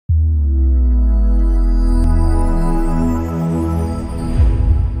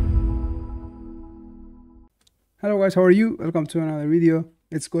guys, how are you? Welcome to another video.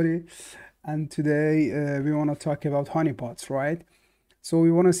 It's Golitech, and today we want to talk about honeypots, right? So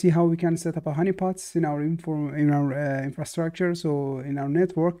we want to see how we can set up a honeypots in our infrastructure, so in our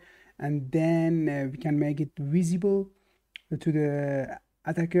network, and then we can make it visible to the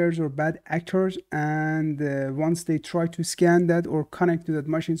attackers or bad actors. And once they try to scan that or connect to that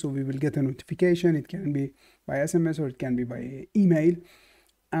machine, so we will get a notification. It can be by SMS or it can be by email.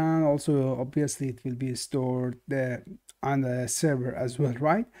 And also obviously it will be stored on the server as well,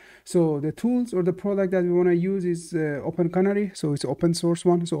 right? So the tools or the product that we want to use is OpenCanary. So it's open source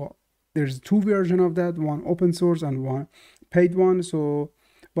one. So there's two versions of that, one open source and one paid one. So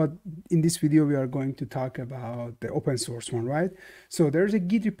but in this video we are going to talk about the open source one, right? So there's a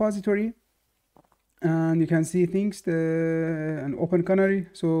Git repository, and you can see things an OpenCanary.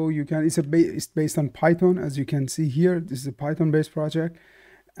 So you can it's based on Python, as you can see here. This is a Python based project,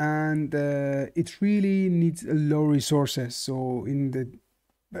 and it really needs low resources. So in the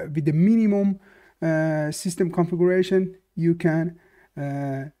with the minimum system configuration, you can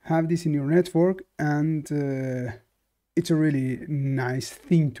have this in your network, and it's a really nice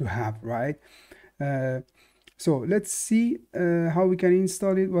thing to have, right? So let's see how we can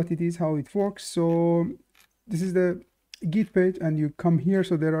install it, what it is, how it works. So this is the Git page, and you come here.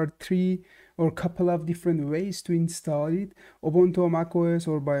 So there are three or a couple of different ways to install it: Ubuntu, macOS,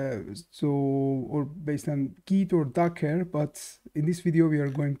 or based on Git or Docker. But in this video we are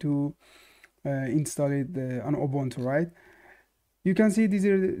going to install it on Ubuntu, right? You can see this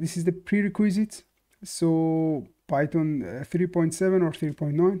is the prerequisites. So Python 3.7 or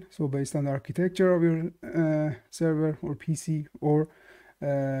 3.9, so based on the architecture of your server or PC or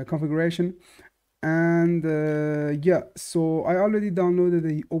configuration. And yeah, so I already downloaded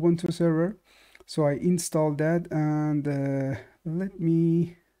the Ubuntu server, so I installed that, and let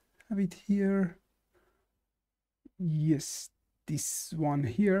me have it here. Yes, this one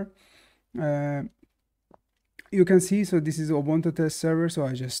here. You can see, so this is Ubuntu test server, so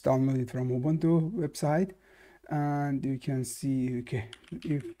I just downloaded from Ubuntu website, and you can see, okay,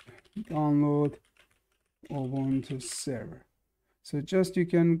 if download Ubuntu server, so just you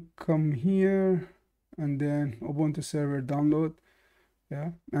can come here and then Ubuntu server download,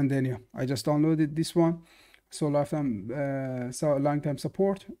 yeah, and then yeah, I just downloaded this one. So long time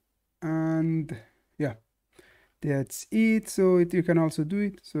support, and yeah, that's it. So you can also do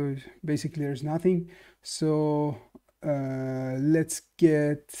it. So basically there's nothing. So let's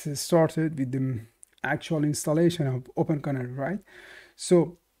get started with the actual installation of OpenCanary, right?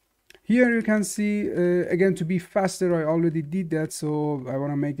 So here you can see, again, to be faster, I already did that, so I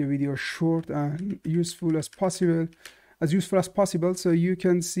want to make the video short and useful as possible. So you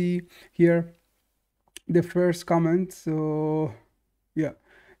can see here the first comment. So yeah,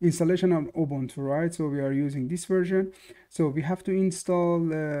 installation of Ubuntu, right? So we are using this version. So we have to install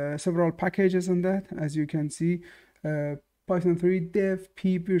several packages on that, as you can see, Python 3 dev,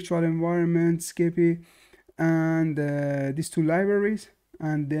 pip, virtual environment, Skeppy, and these two libraries.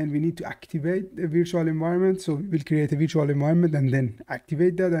 And then we need to activate the virtual environment. So we will create a virtual environment and then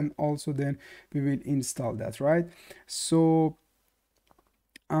activate that, and also then we will install that, right? So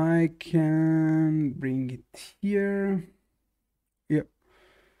I can bring it here. Yep.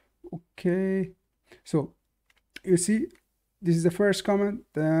 Okay. So you see, this is the first comment.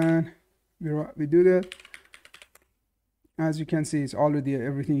 Then we do that. As you can see, it's already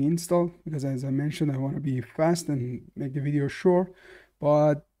everything installed, because as I mentioned, I want to be fast and make the video short.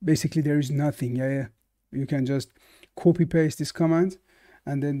 But basically there is nothing. Yeah, you can just copy paste this command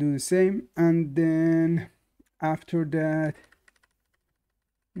and then do the same, and then after that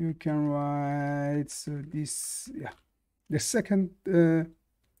you can write, so this, yeah, the second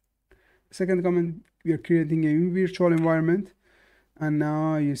comment, we are creating a virtual environment, and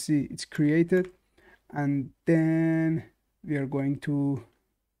now you see it's created, and then we are going to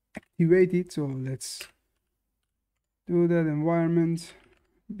activate it. So let's do that, environment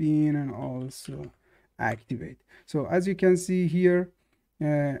bin, and also activate. So as you can see here,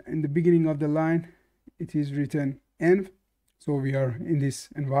 in the beginning of the line it is written env, so we are in this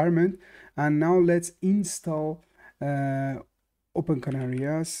environment. And now let's install OpenCanary.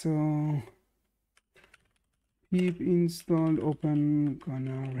 Yeah, so pip install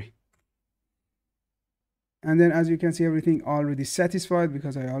OpenCanary, and then as you can see, everything already satisfied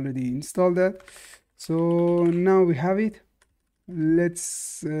because I already installed that. So now we have it. Let's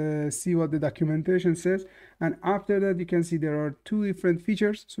see what the documentation says. And after that, you can see there are two different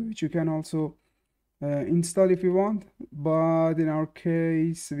features, so which you can also install if you want. But in our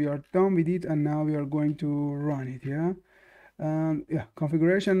case, we are done with it, and now we are going to run it. Yeah. Yeah,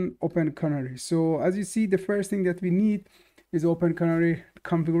 configuration, OpenCanary. So as you see, the first thing that we need is OpenCanary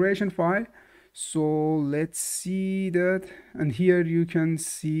configuration file. So let's see that, and here you can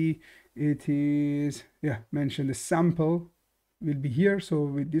see it is, yeah, mentioned the sample will be here. So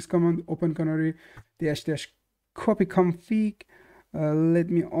with this command, OpenCanary dash copy config, let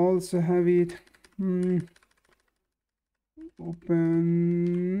me also have it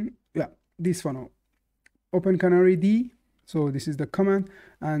open, yeah, this one, OpenCanary D. So this is the command,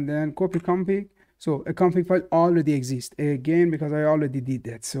 and then copy config. So a config file already exists again because I already did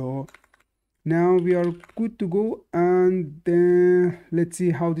that. So now we are good to go, and then let's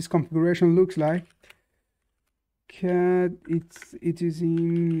see how this configuration looks like. Cat, it is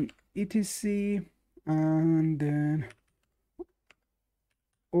in etc, and then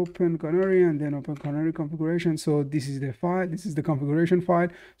OpenCanary, and then OpenCanary configuration. So this is the file, this is the configuration file.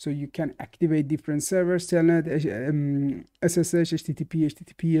 So you can activate different servers, telnet, SSH, HTTP,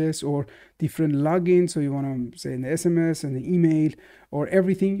 HTTPS, or different logins. So you want to say an SMS and an email or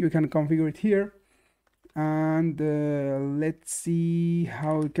everything, you can configure it here. And let's see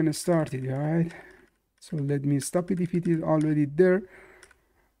how it can start it. All right, so let me stop it if it is already there.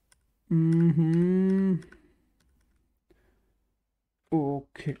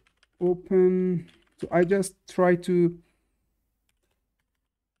 Okay, open. So I just try to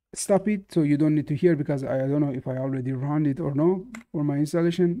stop it so you don't need to hear, because I don't know if I already run it or no for my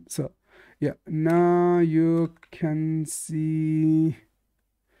installation. So yeah, now you can see,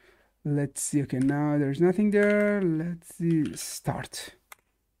 let's see. Okay, now there's nothing there. Let's see, start.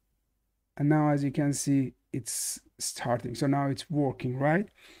 And now as you can see, it's starting. So now it's working, right?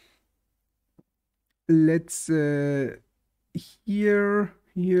 Let's here,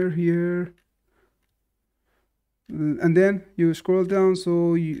 and then you scroll down.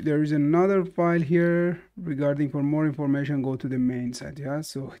 So there is another file here regarding, for more information, go to the main site. Yeah,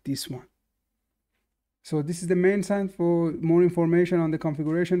 so this one. So this is the main site for more information on the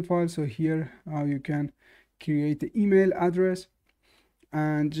configuration file. So here you can create the email address,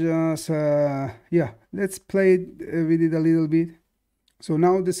 and just yeah, let's play with it a little bit. So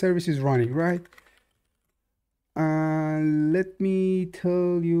now the service is running, right? Let me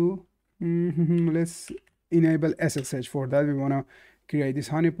tell you, let's enable SSH. For that, we want to create this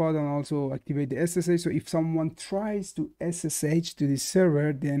honeypot and also activate the SSH. So if someone tries to SSH to this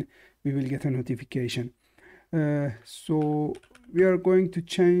server, then we will get a notification. So we are going to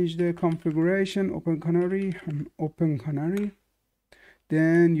change the configuration, OpenCanary and OpenCanary.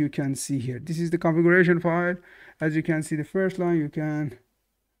 Then you can see here, this is the configuration file. As you can see, the first line, you can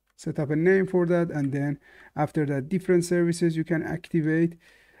set up a name for that, and then after that, different services you can activate.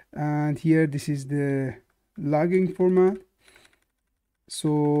 And here, this is the logging format.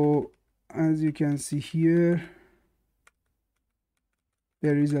 So as you can see here,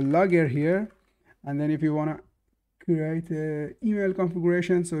 there is a logger here, and then if you want to create a email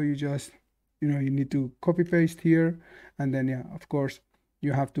configuration, so you just, you need to copy paste here, and then yeah, of course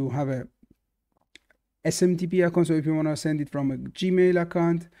you have to have a SMTP account. So if you want to send it from a Gmail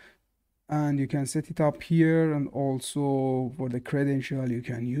account, and you can set it up here, and also for the credential you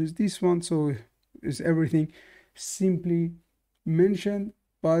can use this one. So is everything simply mentioned,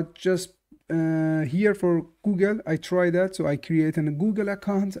 but just here for Google, I tried that. So I created a Google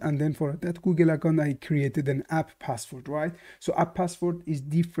account, and then for that Google account, I created an app password, right? So app password is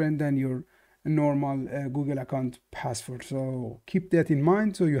different than your normal Google account password. So keep that in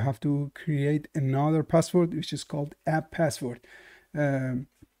mind. So you have to create another password, which is called app password,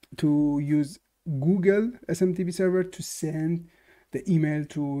 to use Google SMTP server to send the email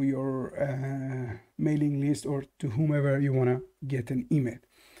to your mailing list, or to whomever you want to get an email.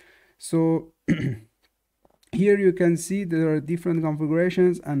 So here you can see there are different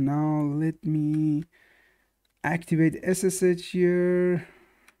configurations, and now let me activate SSH here.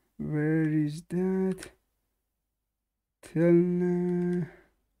 Where is that?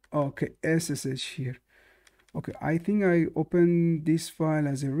 Okay, SSH here. Okay, I think I opened this file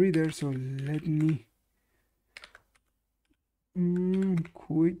as a reader, so let me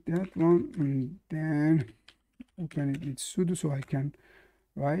quit that one, and then open it with sudo so I can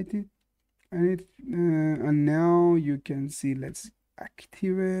write it. And now you can see, let's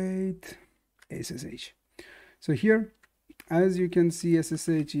activate SSH. So here, as you can see,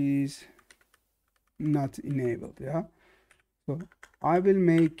 SSH is not enabled. Yeah, so I will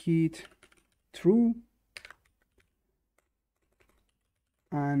make it true,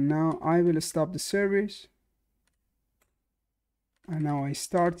 and now I will stop the service, and now I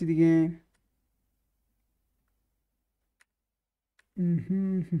start it again.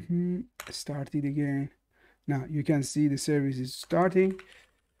 Start it again. Now you can see the service is starting.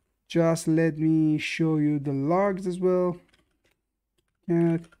 Just let me show you the logs as well.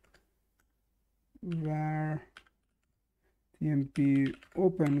 Cat var tmp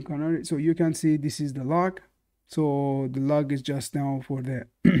OpenCanary. So you can see this is the log. So the log is just now for the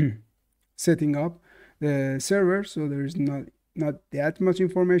setting up the server. So there is not that much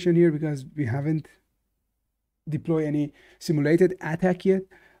information here because we haven't deployed any simulated attack yet.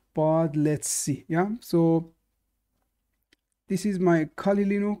 But let's see. Yeah. So this is my Kali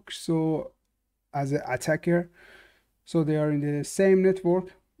Linux. So as an attacker, so they are in the same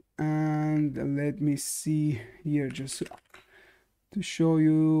network. And let me see here just to show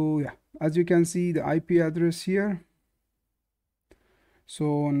you. Yeah, as you can see the IP address here.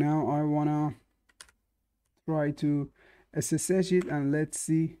 So now I wanna try to SSH it, and let's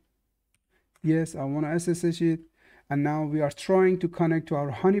see. Yes, I wanna SSH it, and now we are trying to connect to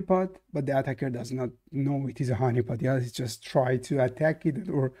our honeypot, but the attacker does not know it is a honeypot. Yeah, it's just try to attack it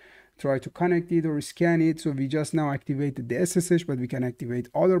or try to connect it or scan it. So we just now activated the SSH, but we can activate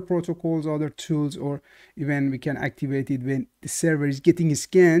other protocols, other tools, or even we can activate it when the server is getting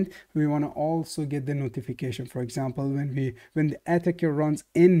scanned. We want to also get the notification. For example, when the attacker runs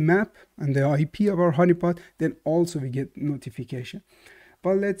nmap and the IP of our honeypot, then also we get notification.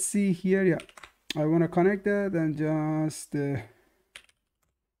 But let's see here. Yeah, I want to connect that and just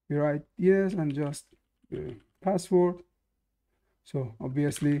write yes and just password. So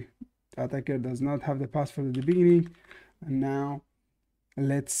obviously the attacker does not have the password at the beginning. And now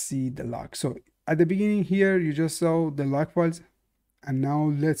let's see the log. So at the beginning here you just saw the log files, and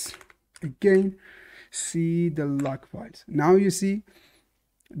now let's again see the log files. Now you see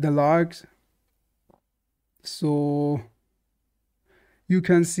the logs. So you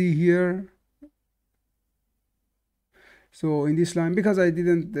can see here, so in this line, because I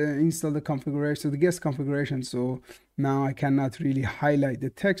didn't install the configuration, so the guest configuration, so now I cannot really highlight the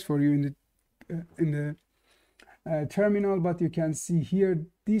text for you in the terminal, but you can see here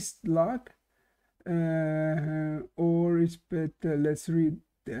this log, or it's better, let's read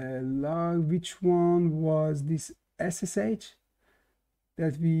the log. Which one was this SSH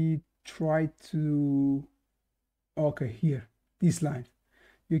that we tried to, okay, here, this line.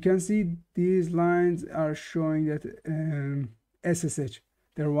 You can see these lines are showing that SSH.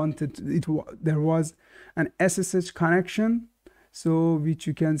 There was an SSH connection, so which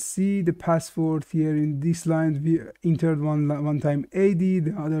you can see the password here in this line. We entered one time AD,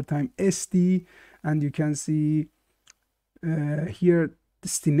 the other time SD, and you can see here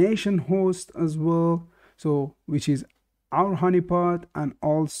destination host as well. So which is our honeypot, and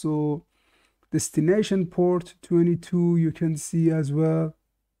also destination port 22 you can see as well.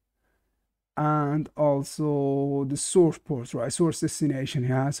 And also the source ports, right? Source destination,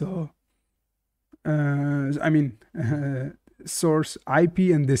 yeah. So I mean source IP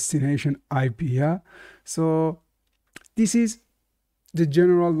and destination IP, yeah. So this is the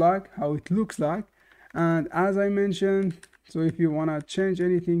general log, how it looks like. And as I mentioned, so if you want to change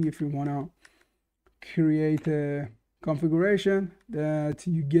anything, if you want to create a configuration that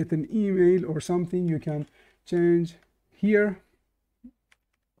you get an email or something, you can change here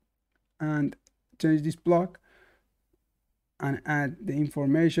and change this block and add the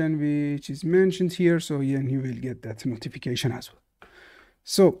information which is mentioned here, so then you will get that notification as well.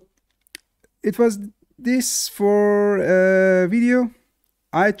 So it was this for video.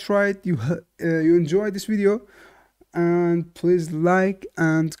 I tried you enjoyed this video, and please like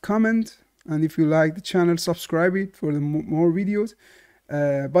and comment, and if you like the channel, subscribe it for the more videos.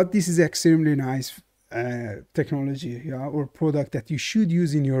 But this is extremely nice technology, yeah, or product that you should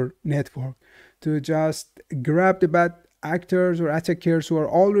use in your network to just grab the bad actors or attackers who are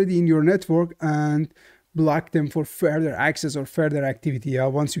already in your network and block them for further access or further activity. Yeah,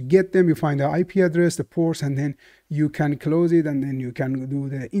 once you get them, you find the IP address, the ports, and then you can close it, and then you can do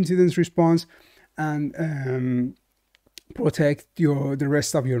the incident response and protect the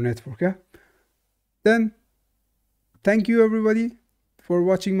rest of your network. Yeah. Then thank you everybody for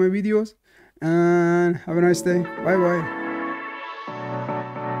watching my videos, and have a nice day. Bye bye.